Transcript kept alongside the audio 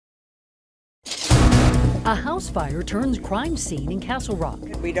A house fire turns crime scene in Castle Rock.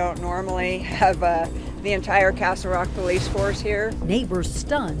 We don't normally have the entire Castle Rock police force here. Neighbors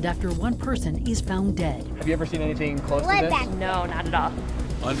stunned after one person is found dead. Have you ever seen anything close to this? No, not at all.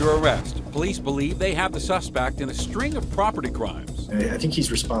 Under arrest, police believe they have the suspect in a string of property crimes. I think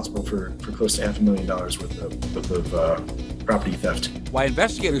he's responsible for close to $500,000 worth of property theft. While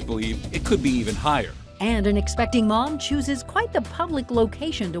investigators believe it could be even higher. And an expecting mom chooses quite the public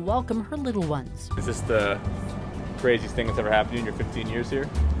location to welcome her little ones. Is this the craziest thing that's ever happened in your 15 years here?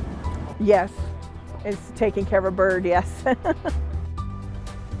 Yes, it's taking care of a bird, yes.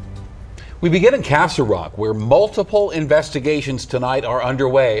 We begin in Castle Rock, where multiple investigations tonight are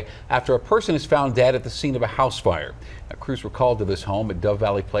underway after a person is found dead at the scene of a house fire. Crews were called to this home at Dove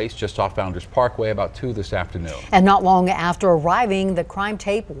Valley Place, just off Founders Parkway, about 2 this afternoon. And not long after arriving, the crime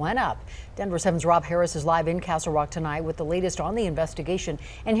tape went up. Denver 7's Rob Harris is live in Castle Rock tonight with the latest on the investigation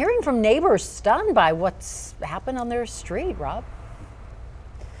and hearing from neighbors stunned by what's happened on their street. Rob?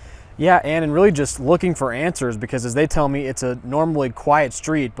 Yeah, and really just looking for answers, because as they tell me, it's a normally quiet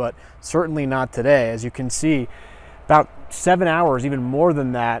street, but certainly not today. As you can see, about 7 hours, even more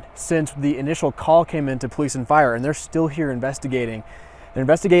than that, since the initial call came into police and fire, and they're still here investigating. They're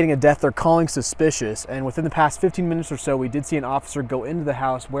investigating a death they're calling suspicious, and within the past 15 minutes or so, we did see an officer go into the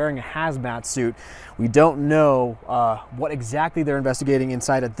house wearing a hazmat suit. We don't know what exactly they're investigating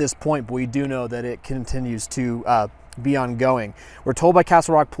inside at this point, but we do know that it continues to be ongoing. We're told by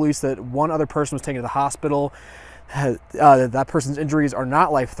Castle Rock police that one other person was taken to the hospital. That person's injuries are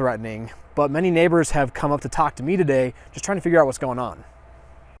not life-threatening, but many neighbors have come up to talk to me today, just trying to figure out what's going on.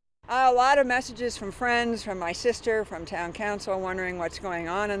 A lot of messages from friends, from my sister, from town council, wondering what's going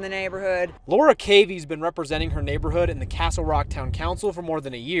on in the neighborhood. Laura Cavey's been representing her neighborhood in the Castle Rock Town Council for more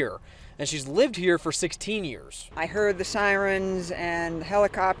than a year, and she's lived here for 16 years. I heard the sirens and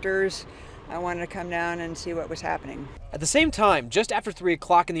helicopters. I wanted to come down and see what was happening. At the same time, just after 3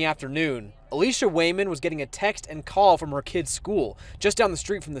 o'clock in the afternoon, Alicia Wayman was getting a text and call from her kid's school just down the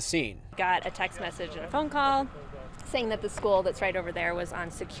street from the scene. Got a text message and a phone call saying that the school that's right over there was on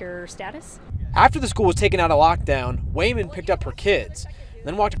secure status. After the school was taken out of lockdown, Wayman picked up her kids,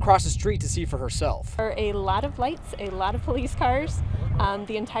 then walked across the street to see for herself. There are a lot of lights, a lot of police cars.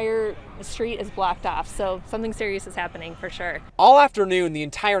 The entire street is blocked off, so something serious is happening for sure. All afternoon, the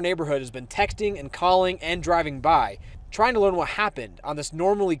entire neighborhood has been texting and calling and driving by, trying to learn what happened on this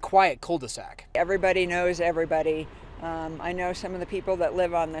normally quiet cul-de-sac. Everybody knows everybody. I know some of the people that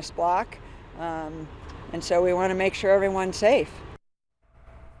live on this block, and so we want to make sure everyone's safe.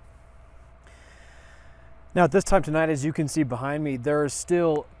 Now at this time tonight, as you can see behind me, there is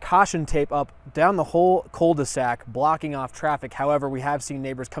still caution tape up down the whole cul-de-sac blocking off traffic. However, we have seen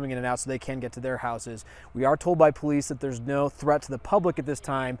neighbors coming in and out so they can get to their houses. We are told by police that there's no threat to the public at this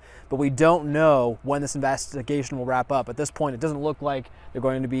time, but we don't know when this investigation will wrap up. At this point, it doesn't look like they're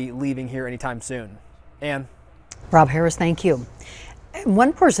going to be leaving here anytime soon. Ann? Rob Harris, thank you.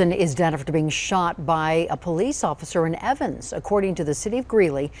 One person is dead after being shot by a police officer in Evans. According to the city of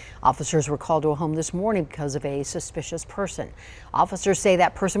Greeley, officers were called to a home this morning because of a suspicious person. Officers say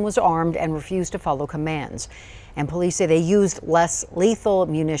that person was armed and refused to follow commands. And police say they used less lethal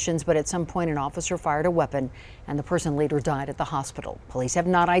munitions, but at some point an officer fired a weapon and the person later died at the hospital. Police have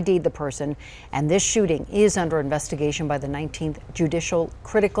not ID'd the person, and this shooting is under investigation by the 19th Judicial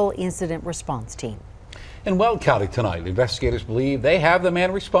Critical Incident Response Team. In Weld County tonight, investigators believe they have the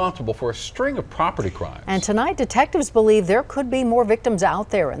man responsible for a string of property crimes. And tonight, detectives believe there could be more victims out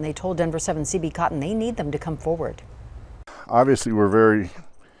there, and they told Denver 7 CB Cotton they need them to come forward. Obviously, we're very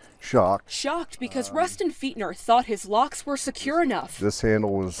shocked. Shocked because Rustin Fietner thought his locks were secure enough. This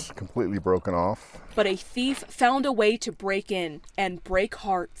handle was completely broken off. But a thief found a way to break in and break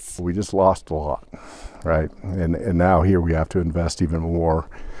hearts. We just lost a lot, right? And now here we have to invest even more.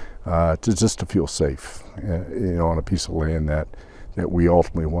 Just to feel safe, on a piece of land that we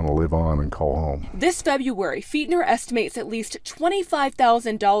ultimately want to live on and call home. This February, Fietner estimates at least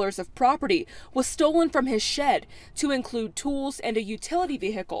 $25,000 of property was stolen from his shed, to include tools and a utility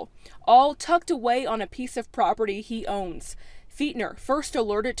vehicle, all tucked away on a piece of property he owns. Fietner first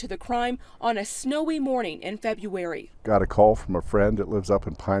alerted to the crime on a snowy morning in February. Got a call from a friend that lives up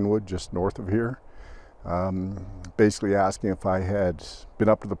in Pinewood, just north of here. Basically asking if I had been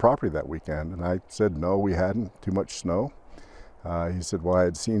up to the property that weekend, and I said no, we hadn't, too much snow. He said, well, I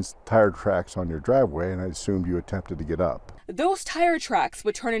had seen tire tracks on your driveway and I assumed you attempted to get up. Those tire tracks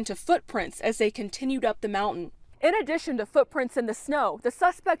would turn into footprints as they continued up the mountain. In addition to footprints in the snow, the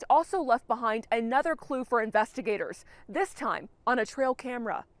suspect also left behind another clue for investigators, this time on a trail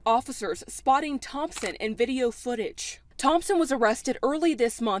camera. Officers spotting Thompson in video footage. Thompson was arrested early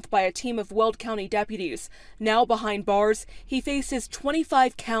this month by a team of Weld County deputies. Now behind bars, he faces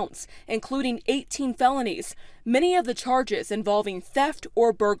 25 counts, including 18 felonies, many of the charges involving theft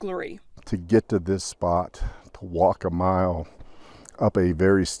or burglary. To get to this spot, to walk a mile up a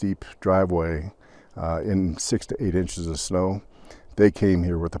very steep driveway in 6 to 8 inches of snow, they came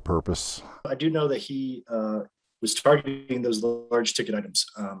here with a purpose. I do know that he was targeting those large ticket items,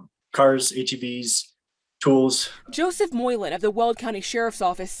 cars, ATVs, tools. Joseph Moylan of the Weld County Sheriff's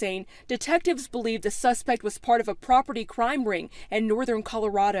Office saying detectives believe the suspect was part of a property crime ring in northern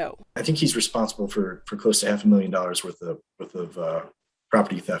Colorado. I think he's responsible for close to $500,000 worth of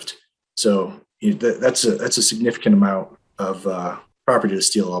property theft. So that's a significant amount of property to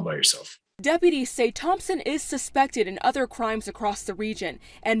steal all by yourself. Deputies say Thompson is suspected in other crimes across the region,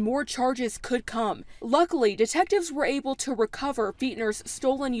 and more charges could come. Luckily, detectives were able to recover Fietner's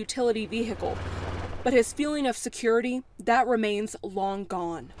stolen utility vehicle, but his feeling of security, that remains long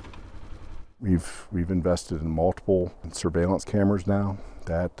gone. We've invested in multiple surveillance cameras now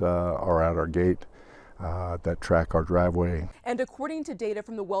that are at our gate, that track our driveway. And according to data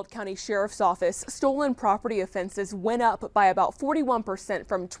from the Weld County Sheriff's Office, stolen property offenses went up by about 41%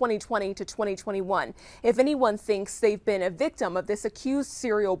 from 2020 to 2021. If anyone thinks they've been a victim of this accused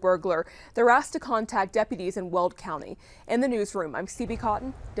serial burglar, they're asked to contact deputies in Weld County. In the newsroom, I'm CB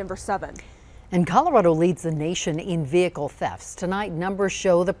Cotton, Denver 7. And Colorado leads the nation in vehicle thefts. Tonight, numbers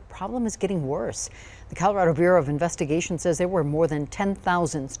show the problem is getting worse. The Colorado Bureau of Investigation says there were more than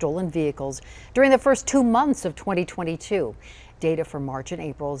 10,000 stolen vehicles during the first 2 months of 2022. Data for March and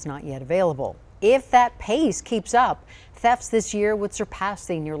April is not yet available. If that pace keeps up, thefts this year would surpass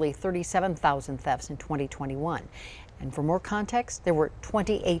the nearly 37,000 thefts in 2021. And for more context, there were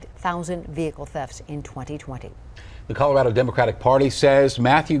 28,000 vehicle thefts in 2020. The Colorado Democratic Party says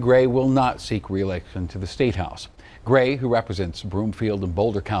Matthew Gray will not seek re-election to the State House. Gray, who represents Broomfield and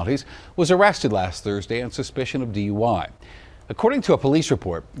Boulder counties, was arrested last Thursday on suspicion of DUI. According to a police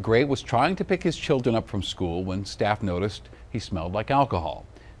report, Gray was trying to pick his children up from school when staff noticed he smelled like alcohol.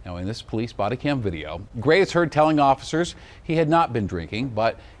 Now, in this police body cam video, Gray is heard telling officers he had not been drinking,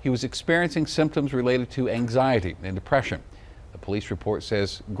 but he was experiencing symptoms related to anxiety and depression. The police report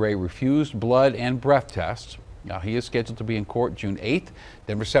says Gray refused blood and breath tests. Now, he is scheduled to be in court June 8th.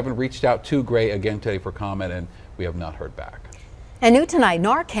 Denver 7 reached out to Gray again today for comment, and we have not heard back. And new tonight,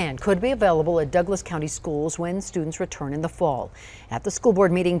 Narcan could be available at Douglas County schools when students return in the fall. At the school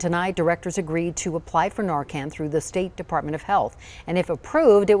board meeting tonight, directors agreed to apply for Narcan through the State Department of Health. And if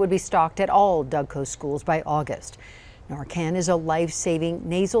approved, it would be stocked at all Dougco schools by August. Narcan is a life-saving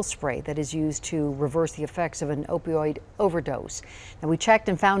nasal spray that is used to reverse the effects of an opioid overdose. Now, we checked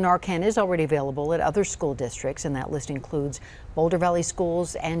and found Narcan is already available at other school districts, and that list includes Boulder Valley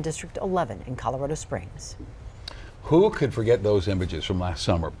Schools and District 11 in Colorado Springs. Who could forget those images from last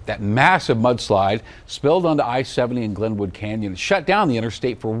summer? That massive mudslide spilled onto I-70 in Glenwood Canyon and shut down the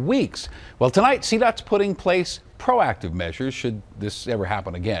interstate for weeks. Well, tonight, CDOT's putting in place proactive measures should this ever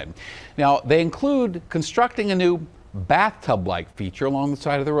happen again. Now, they include constructing a new bathtub-like feature along the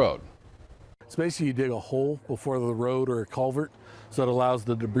side of the road. It's basically you dig a hole before the road or a culvert so it allows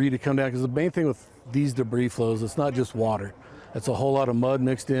the debris to come down, because the main thing with these debris flows, it's not just water. It's a whole lot of mud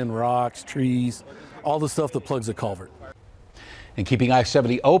mixed in, rocks, trees, all the stuff that plugs a culvert. And keeping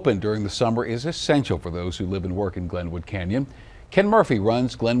I-70 open during the summer is essential for those who live and work in Glenwood Canyon. Ken Murphy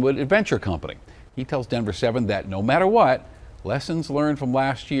runs Glenwood Adventure Company. He tells Denver 7 that no matter what, lessons learned from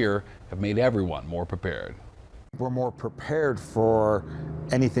last year have made everyone more prepared. We're more prepared for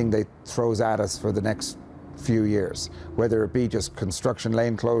anything that throws at us for the next few years, whether it be just construction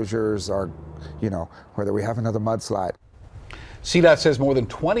lane closures or, whether we have another mudslide. CDOT says more than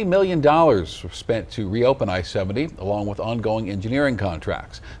 $20 million were spent to reopen I-70, along with ongoing engineering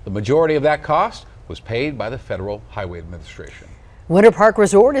contracts. The majority of that cost was paid by the Federal Highway Administration. Winter Park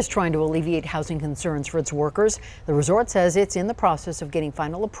Resort is trying to alleviate housing concerns for its workers. The resort says it's in the process of getting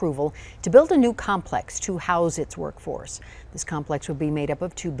final approval to build a new complex to house its workforce. This complex would be made up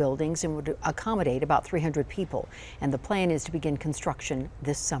of 2 buildings and would accommodate about 300 people. And the plan is to begin construction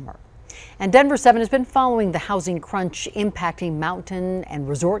this summer. And Denver 7 has been following the housing crunch impacting mountain and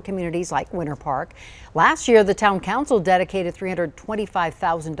resort communities like Winter Park. Last year, the town council dedicated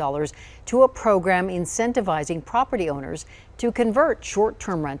 $325,000 to a program incentivizing property owners to convert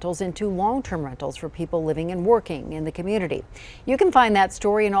short-term rentals into long-term rentals for people living and working in the community. You can find that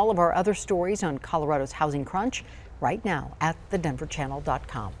story and all of our other stories on Colorado's housing crunch right now at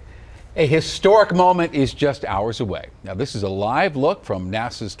thedenverchannel.com. A historic moment is just hours away. Now, this is a live look from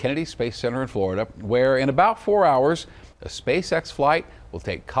NASA's Kennedy Space Center in Florida, where in about 4 hours, a SpaceX flight will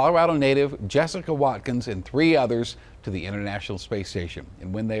take Colorado native Jessica Watkins and 3 others to the International Space Station.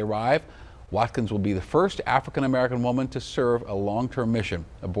 And when they arrive, Watkins will be the first African-American woman to serve a long-term mission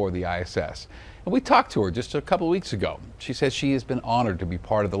aboard the ISS. And we talked to her just a couple of weeks ago. She says she has been honored to be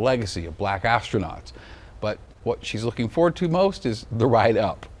part of the legacy of black astronauts. But what she's looking forward to most is the ride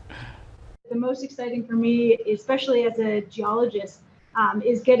up. The most exciting for me, especially as a geologist,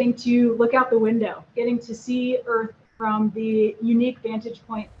 is getting to look out the window, getting to see Earth from the unique vantage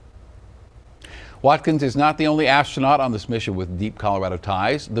point. Watkins is not the only astronaut on this mission with deep Colorado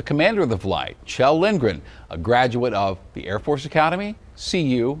ties. The commander of the flight, Kjell Lindgren, a graduate of the Air Force Academy,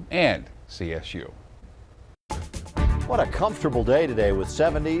 CU, and CSU. What a comfortable day today with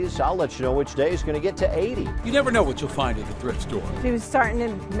 70s. I'll let you know which day is going to get to 80. You never know what you'll find at the thrift store. She was starting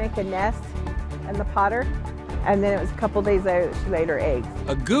to make a nest in the potter, and then it was a couple days later she laid her eggs.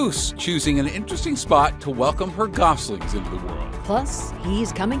 A goose choosing an interesting spot to welcome her goslings into the world. Plus,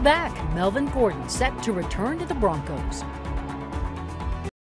 he's coming back. Melvin Gordon set to return to the Broncos.